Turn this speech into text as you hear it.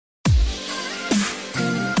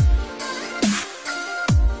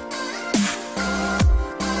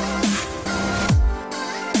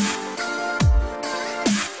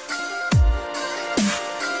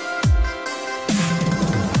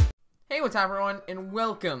what's up everyone, and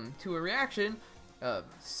welcome to a reaction of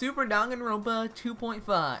Super Danganronpa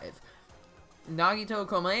 2.5, Nagito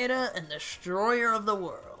Komaeda and Destroyer of the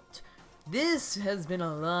World. This has been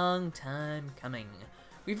a long time coming.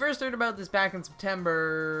 We first heard about this back in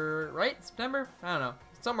September, right? September? I don't know.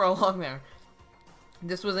 Somewhere along there.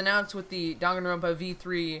 This was announced with the Danganronpa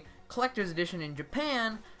V3 Collector's Edition in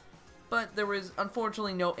Japan, but there was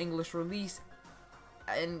unfortunately no English release,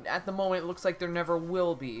 and at the moment it looks like there never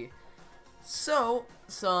will be. So,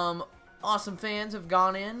 some awesome fans have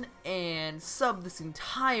gone in and subbed this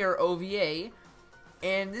entire OVA,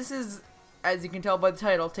 and this is, as you can tell by the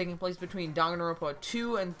title, taking place between Danganronpa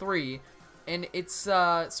 2 and 3, and it's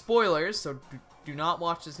spoilers, so do not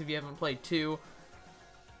watch this if you haven't played 2,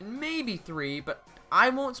 and maybe 3, but I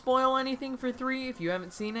won't spoil anything for 3 if you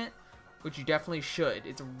haven't seen it, which you definitely should.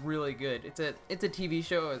 It's really good. It's a TV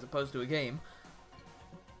show as opposed to a game.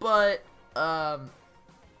 But,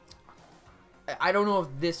 I don't know if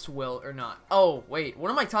this will or not. Oh, wait, what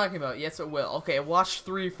am I talking about? Yes, it will. Okay, watch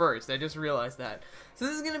 3 first. I just realized that. So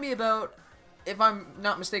this is going to be about, if I'm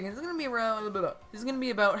not mistaken, this is going to be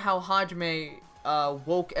about how Hajime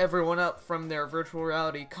woke everyone up from their virtual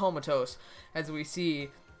reality comatose, as we see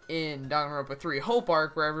in Danganronpa 3 Hope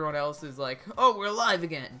Arc, where everyone else is like, oh, we're alive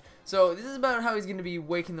again. So this is about how he's going to be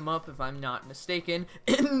waking them up, if I'm not mistaken,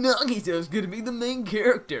 and Nagito's going to be the main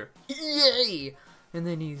character. Yay! And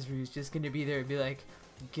then Izuru's just going to be there and be like,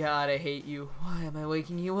 God, I hate you. Why am I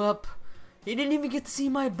waking you up? You didn't even get to see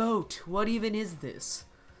my boat. What even is this?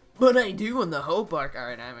 But I do in the Hope Arc.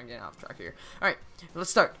 Alright, I'm getting off track here. Alright, let's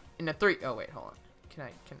start. In a 3. Oh, wait, hold on.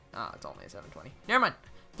 It's only a 720. Never mind.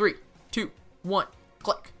 3, 2, 1,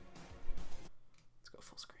 click.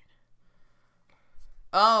 Full screen.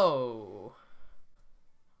 Oh.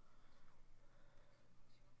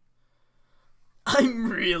 I'm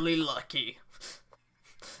really lucky.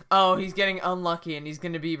 Oh, he's getting unlucky, and he's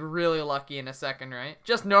gonna be really lucky in a second, right?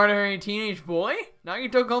 Just an ordinary teenage boy?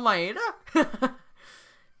 Nagito Komaeda?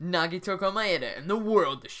 Nagito Komaeda and the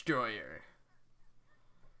World Destroyer.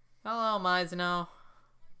 Hello, Mizuno.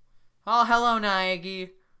 Oh, hello, Naegi.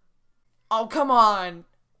 Oh, come on.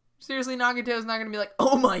 Seriously, Nagito's not gonna be like,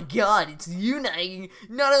 oh my god, it's you, Naegi.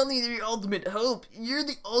 Not only are you the ultimate hope, you're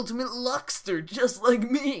the ultimate luckster, just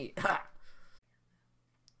like me.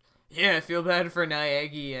 Yeah, I feel bad for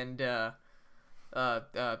Naegi and,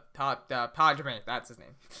 Hajime, that's his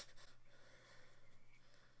name.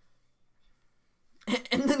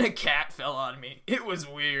 And then a cat fell on me. It was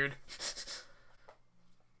weird.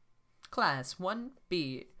 Class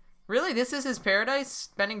 1B. Really? This is his paradise?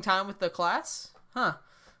 Spending time with the class? Huh.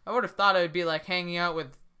 I would have thought I would be like hanging out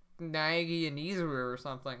with Naegi and Izuru or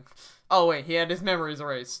something. Oh wait, he had his memories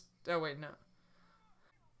erased. Oh wait, no.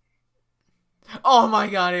 Oh my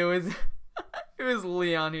god, it was it was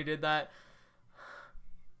Leon who did that.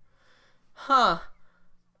 Huh.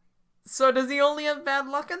 So does he only have bad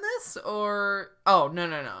luck in this? Or oh no.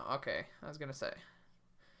 Okay, I was gonna say.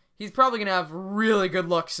 He's probably gonna have really good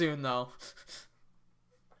luck soon though.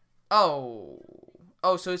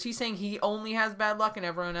 Oh, so is he saying he only has bad luck and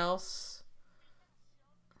everyone else?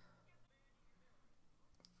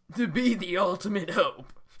 To be the ultimate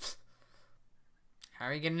hope. How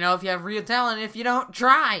are you gonna know if you have real talent if you don't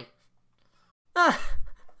try?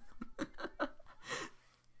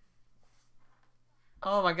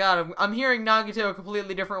 Oh my god, I'm hearing Nagito a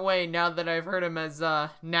completely different way now that I've heard him as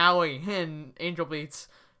Naui in Angel Beats.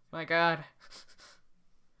 My god.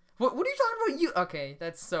 What are you talking about? You okay,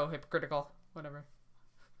 that's so hypocritical. Whatever.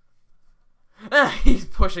 He's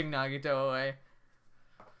pushing Nagito away.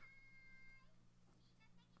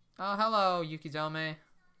 Oh, hello, Yukizome.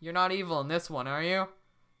 You're not evil in this one, are you?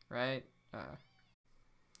 Right?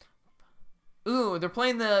 Ooh, they're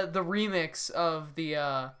playing the remix of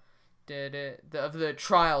the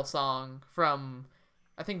trial song from,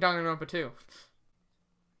 I think, Danganronpa 2.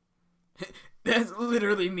 That's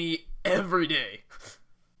literally me every day.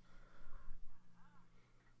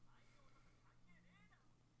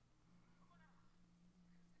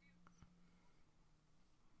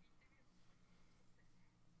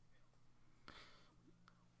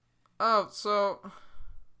 Oh, so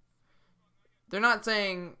they're not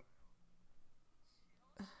saying.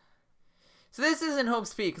 So this isn't Hope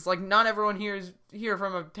Speak. It's like not everyone here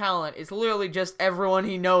from a talent. It's literally just everyone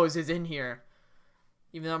he knows is in here.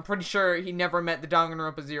 Even though I'm pretty sure he never met the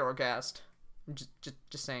Danganronpa Zero cast.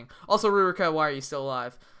 Just saying. Also, Rurika, why are you still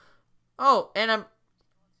alive? Oh, and oh,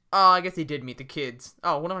 I guess he did meet the kids.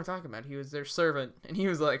 Oh, what am I talking about? He was their servant, and he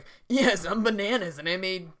was like, yes, I'm bananas, and I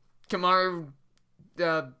made Kamaru,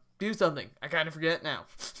 do something. I kind of forget now.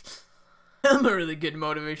 I'm a really good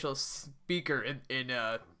motivational speaker in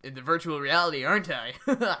the virtual reality, aren't I?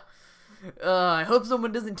 I hope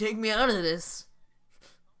someone doesn't take me out of this.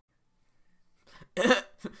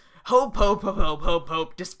 Hope, hope, hope, hope, hope,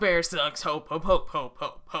 hope. Despair sucks. Hope, hope, hope, hope,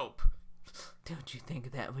 hope, hope. Don't you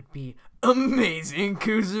think that would be amazing,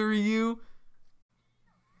 Kuzuryu?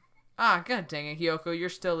 Ah, god dang it, Hyoko, you're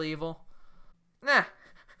still evil. Nah.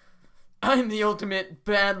 I'm the ultimate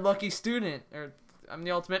bad lucky student. Or, I'm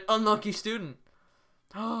the ultimate unlucky student.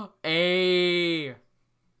 Oh, hey.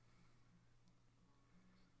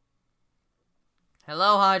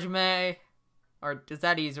 Hello, Hajime. Or, is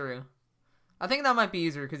that Izuru? I think that might be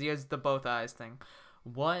Izuru because he has the both eyes thing.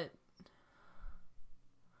 What?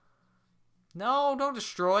 No, don't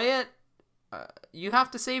destroy it. You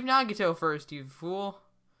have to save Nagito first, you fool.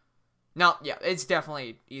 No, yeah, it's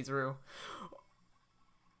definitely Izuru.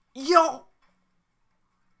 Yo!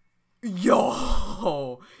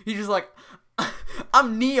 Yo! He's just like,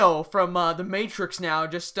 I'm Neo from the Matrix now.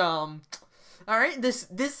 Just alright,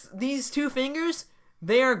 these two fingers,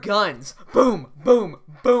 they are guns. Boom, boom,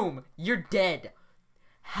 boom. You're dead.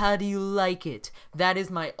 How do you like it? That is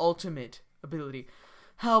my ultimate ability.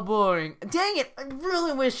 How boring. Dang it, I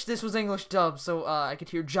really wish this was English dub so I could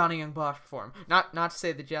hear Johnny Young Bosch perform. Not to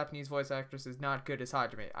say the Japanese voice actress is not good as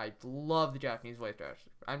Hajime. I love the Japanese voice actress.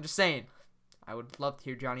 I'm just saying, I would love to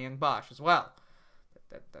hear Johnny Young Bosch as well.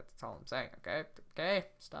 That's all I'm saying, okay? Okay?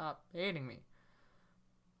 Stop hating me.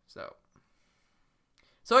 So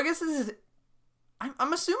I guess this is...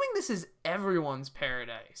 I'm assuming this is everyone's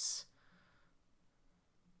paradise.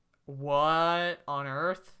 What on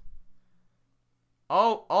earth?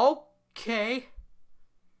 Oh, okay.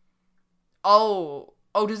 Oh,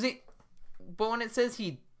 does he... But when it says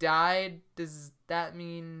he died, does that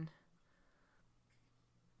mean...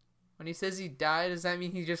 When he says he died, does that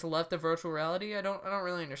mean he just left the virtual reality? I don't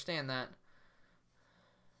really understand that.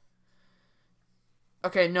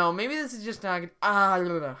 Okay, no, maybe this is just not... I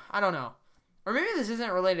don't know. Or maybe this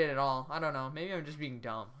isn't related at all. I don't know. Maybe I'm just being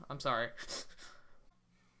dumb. I'm sorry.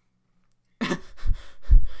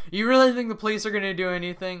 You really think the police are gonna do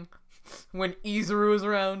anything when Izuru is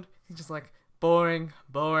around? He's just like, boring,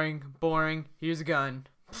 boring, boring. Here's a gun.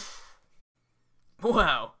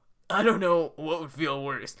 Wow. I don't know what would feel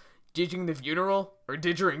worse. Ditching the funeral or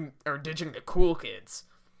ditching the cool kids.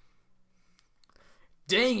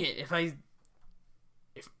 Dang it,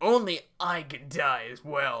 if only I could die as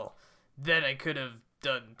well, then I could have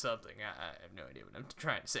done something. I have no idea what I'm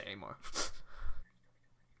trying to say anymore.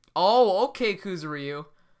 Oh, okay, Kuzuryu.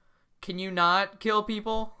 Can you not kill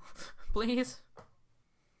people? Please?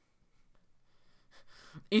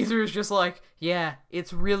 Izuru's just like, yeah,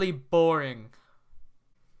 it's really boring.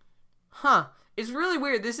 Huh. It's really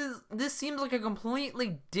weird. This seems like a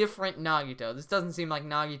completely different Nagito. This doesn't seem like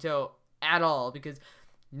Nagito at all, because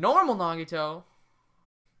normal Nagito...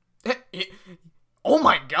 Oh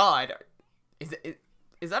my god! Is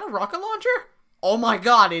that a rocket launcher? Oh my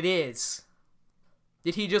god, it is!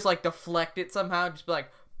 Did he just, like, deflect it somehow? Just be like,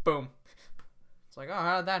 boom. It's like, oh,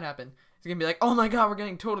 how did that happen? He's gonna be like, oh my god, we're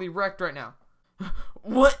getting totally wrecked right now.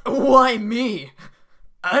 What? Why me?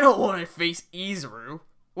 I don't want to face Izuru.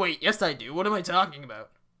 Wait, yes I do. What am I talking about?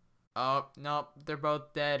 Oh, no, they're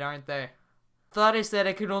both dead, aren't they? Thought I said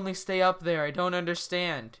I could only stay up there. I don't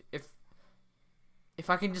understand. If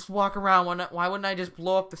I can just walk around, why wouldn't I just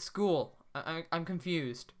blow up the school? I'm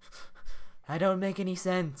confused. I don't make any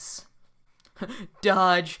sense.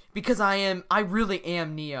 Dodge, because I really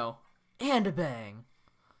am Neo. And a bang.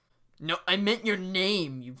 No, I meant your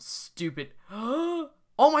name, you stupid. Oh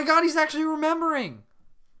my god, he's actually remembering.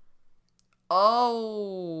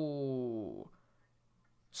 Oh.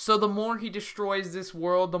 So the more he destroys this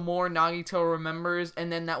world, the more Nagito remembers,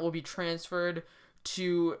 and then that will be transferred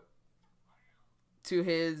to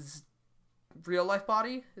his real life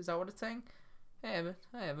body? Is that what it's saying? I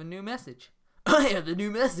have a new message. I have a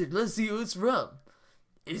new message. Let's see who it's from.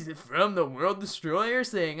 Is it from the World Destroyer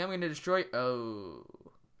saying I'm gonna destroy... Oh.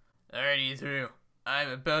 Alrighty, through.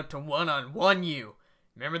 I'm about to one-on-one you.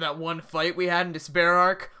 Remember that one fight we had in Despair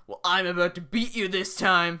Arc? Well, I'm about to beat you this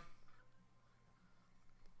time.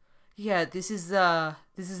 Yeah, this is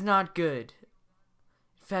not good.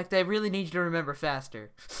 In fact, I really need you to remember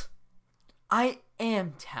faster. I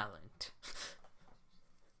am talent.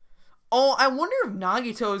 Oh, I wonder if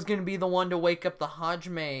Nagito is gonna be the one to wake up the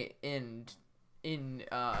Hajime in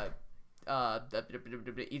Izuru.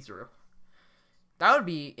 That would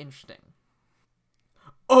be interesting.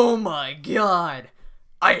 Oh my god!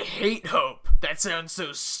 I hate hope! That sounds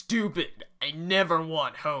so stupid! I never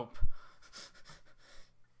want hope.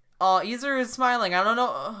 Izuru is smiling, I don't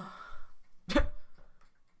know...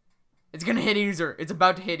 It's gonna hit easier. It's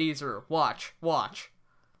about to hit easier. Watch. Watch.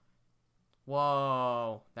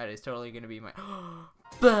 Whoa. That is totally gonna be my...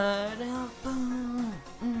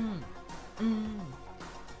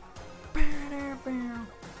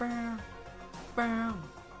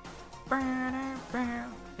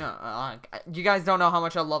 No, you guys don't know how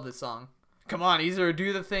much I love this song. Come on, Easer,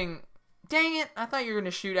 do the thing. Dang it, I thought you were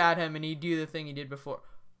gonna shoot at him and he'd do the thing he did before.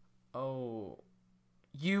 Oh.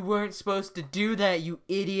 You weren't supposed to do that, you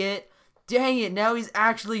idiot. Dang it, now he's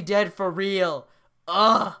actually dead for real.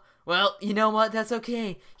 Ugh. Well, you know what, that's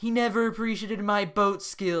okay. He never appreciated my boat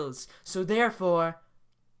skills, so therefore,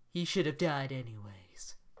 he should have died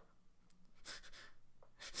anyways.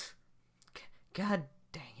 God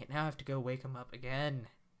dang it, now I have to go wake him up again.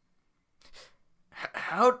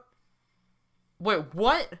 How? Wait,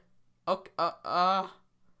 what? Okay,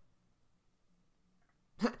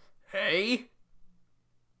 hey?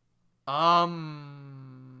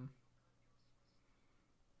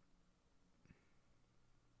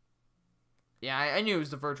 Yeah, I knew it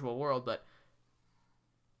was the virtual world, but...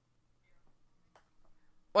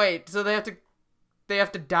 Wait, so they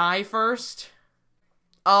have to die first?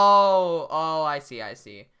 Oh, I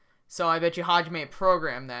see. So I bet you Hajime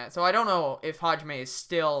programmed that. So I don't know if Hajime is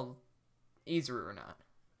still Izuru or not.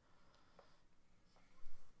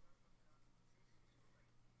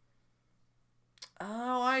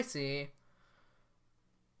 Oh, I see.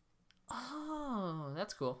 Oh,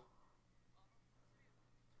 that's cool.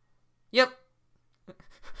 Yep.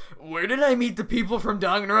 Where did I meet the people from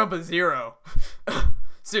Danganronpa 0?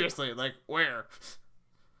 Seriously, like, where?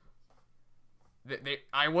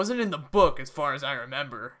 I wasn't in the book as far as I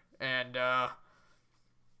remember, and,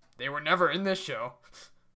 they were never in this show.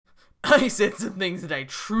 I said some things that I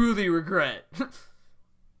truly regret.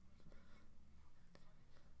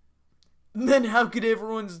 Then how could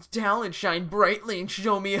everyone's talent shine brightly and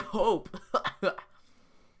show me hope?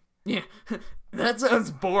 Yeah, that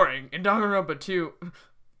sounds boring. In Danganronpa 2.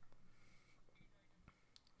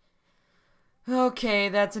 Okay,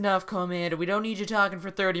 that's enough, Komaeda. We don't need you talking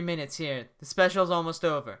for 30 minutes here. The special's almost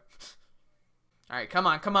over. Alright, come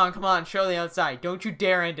on. Show the outside. Don't you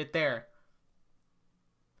dare end it there.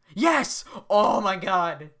 Yes! Oh my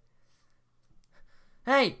god.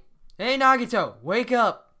 Hey, Nagito, wake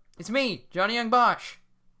up. It's me, Johnny Young Bosch.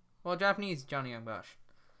 Well, Japanese Johnny Young Bosch.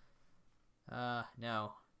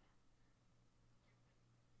 No.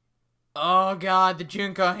 Oh god, the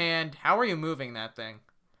Junko hand. How are you moving that thing?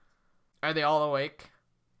 Are they all awake?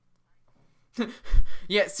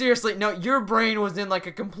 Yeah, seriously, no, your brain was in like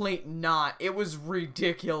a complete knot. It was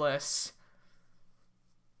ridiculous.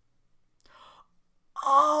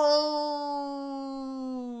 Oh!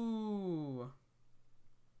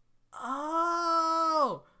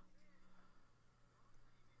 Oh!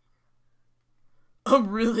 A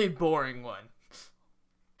really boring one.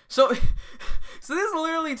 So this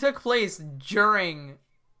literally took place during...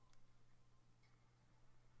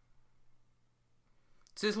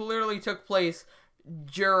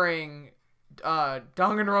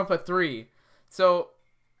 Danganronpa 3. So,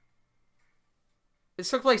 it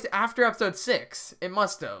took place after episode 6. It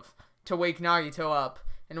must have. To wake Nagito up.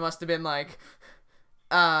 And it must have been like...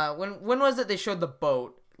 when was it they showed the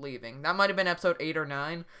boat leaving? That might have been episode 8 or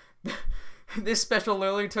 9. This special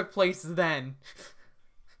literally took place then.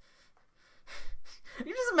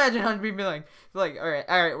 You just imagine how people be like,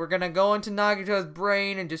 alright, we're gonna go into Nagito's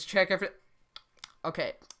brain and just check everything.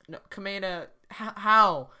 Okay, no, Komaeda,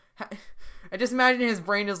 how? I just imagine his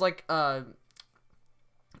brain is like a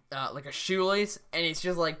shoelace, and it's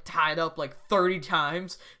just like tied up like 30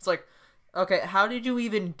 times. It's like, okay, how did you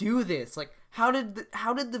even do this? Like, how did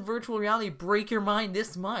the virtual reality break your mind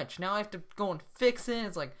this much? Now I have to go and fix it.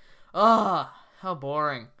 It's like, how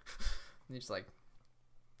boring. You just like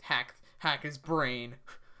hack his brain.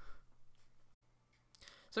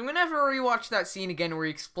 So I'm gonna have to rewatch that scene again where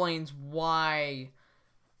he explains why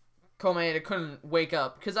Komaeda couldn't wake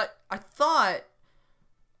up. Because I thought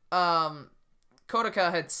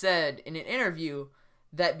Kodaka had said in an interview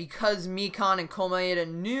that because Mikan and Komaeda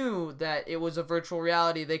knew that it was a virtual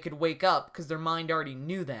reality, they could wake up because their mind already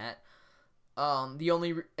knew that.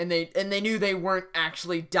 They knew they weren't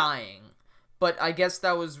actually dying. But I guess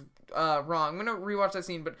that was wrong. I'm gonna rewatch that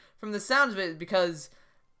scene, but from the sounds of it, because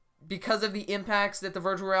of the impacts that the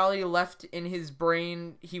virtual reality left in his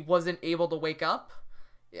brain, he wasn't able to wake up.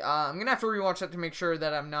 I'm gonna have to rewatch that to make sure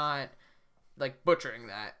that I'm not like butchering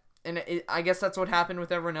that. And I guess that's what happened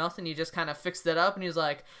with everyone else, and he just kind of fixed it up, and he was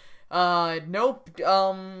like, nope,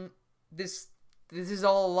 this is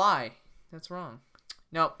all a lie. That's wrong.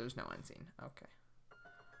 Nope, there's no end scene. Okay.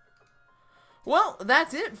 Well,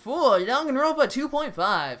 that's it for Danganronpa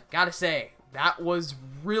 2.5. Gotta say, that was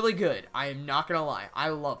really good. I am not gonna lie. I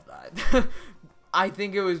love that. I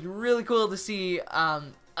think it was really cool to see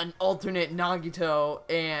an alternate Nagito,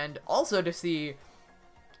 and also to see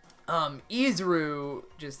Izuru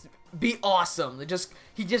just be awesome.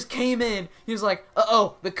 He just came in, he was like,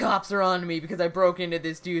 uh-oh, the cops are on me because I broke into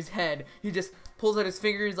this dude's head. He just pulls out his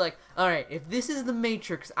finger, he's like, alright, if this is the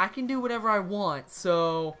Matrix, I can do whatever I want,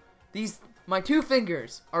 so my 2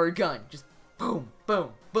 fingers are a gun. Just boom,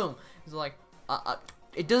 boom, boom. He's like,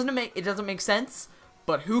 it doesn't make sense,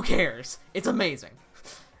 but who cares? It's amazing.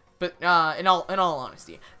 But in all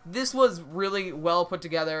honesty, this was really well put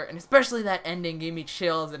together, and especially that ending gave me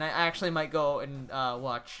chills. And I actually might go and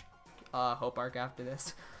watch Hope Arc after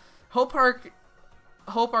this. Hope Arc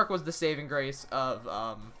was the saving grace of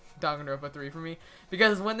Danganronpa 3 for me,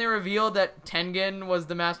 because when they revealed that Tengen was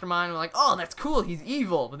the mastermind, I'm like, oh, that's cool, he's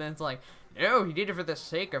evil. But then it's like, no, he did it for the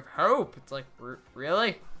sake of hope. It's like,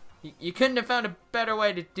 really? You couldn't have found a better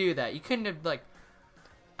way to do that. You couldn't have, like,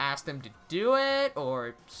 asked him to do it,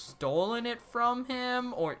 or stolen it from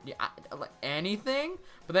him, or like anything.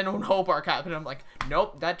 But then when Hope Arc happened, I'm like,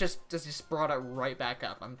 nope, that just brought it right back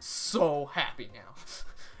up. I'm so happy now.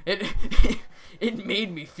 It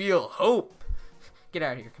made me feel hope. Get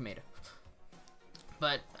out of here, Komaeda.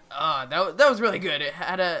 But that was really good.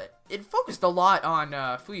 It focused a lot on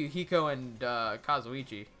Fuyuhiko and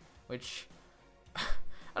Kazuichi, which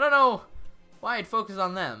I don't know why it focused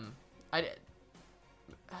on them. I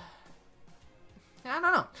don't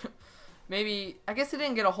know. Maybe, I guess it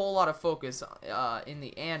didn't get a whole lot of focus in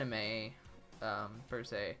the anime, per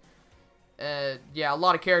se. Yeah, a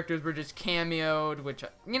lot of characters were just cameoed, which,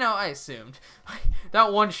 you know, I assumed.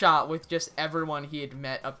 That one shot with just everyone he had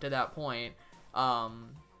met up to that point,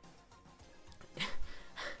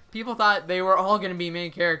 people thought they were all going to be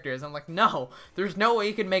main characters. I'm like, no, there's no way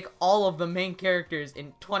you can make all of the main characters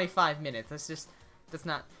in 25 minutes. That's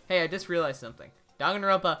not, hey, I just realized something.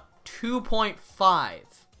 Danganronpa 2.5,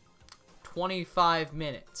 25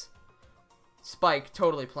 minutes. Spike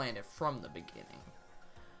totally planned it from the beginning.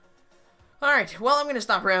 Alright, well, I'm going to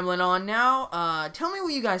stop rambling on now. Tell me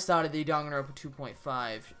what you guys thought of the Danganronpa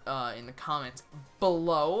 2.5 in the comments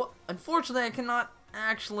below. Unfortunately, I cannot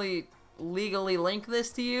actually legally link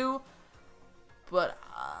this to you, but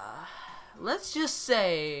let's just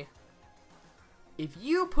say if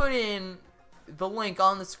you put in the link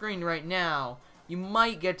on the screen right now, you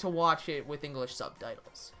might get to watch it with English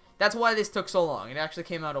subtitles. That's why this took so long. It actually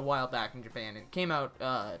came out a while back in Japan. It came out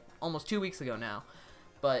almost 2 weeks ago now.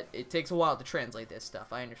 But it takes a while to translate this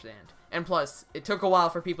stuff, I understand. And plus, it took a while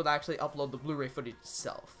for people to actually upload the Blu-ray footage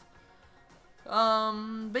itself.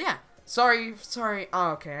 But yeah. Sorry.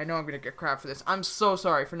 Oh, okay, I know I'm gonna get crap for this. I'm so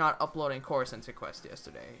sorry for not uploading Core Sensei Quest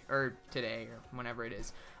yesterday. Or today, or whenever it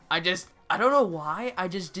is. I don't know why, I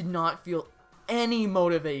just did not feel any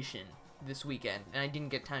motivation this weekend, and I didn't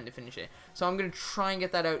get time to finish it. So I'm gonna try and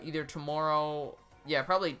get that out either tomorrow, yeah,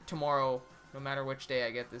 probably tomorrow, no matter which day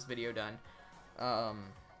I get this video done.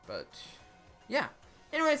 But yeah.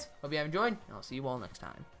 Anyways, hope you have enjoyed, and I'll see you all next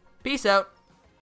time. Peace out.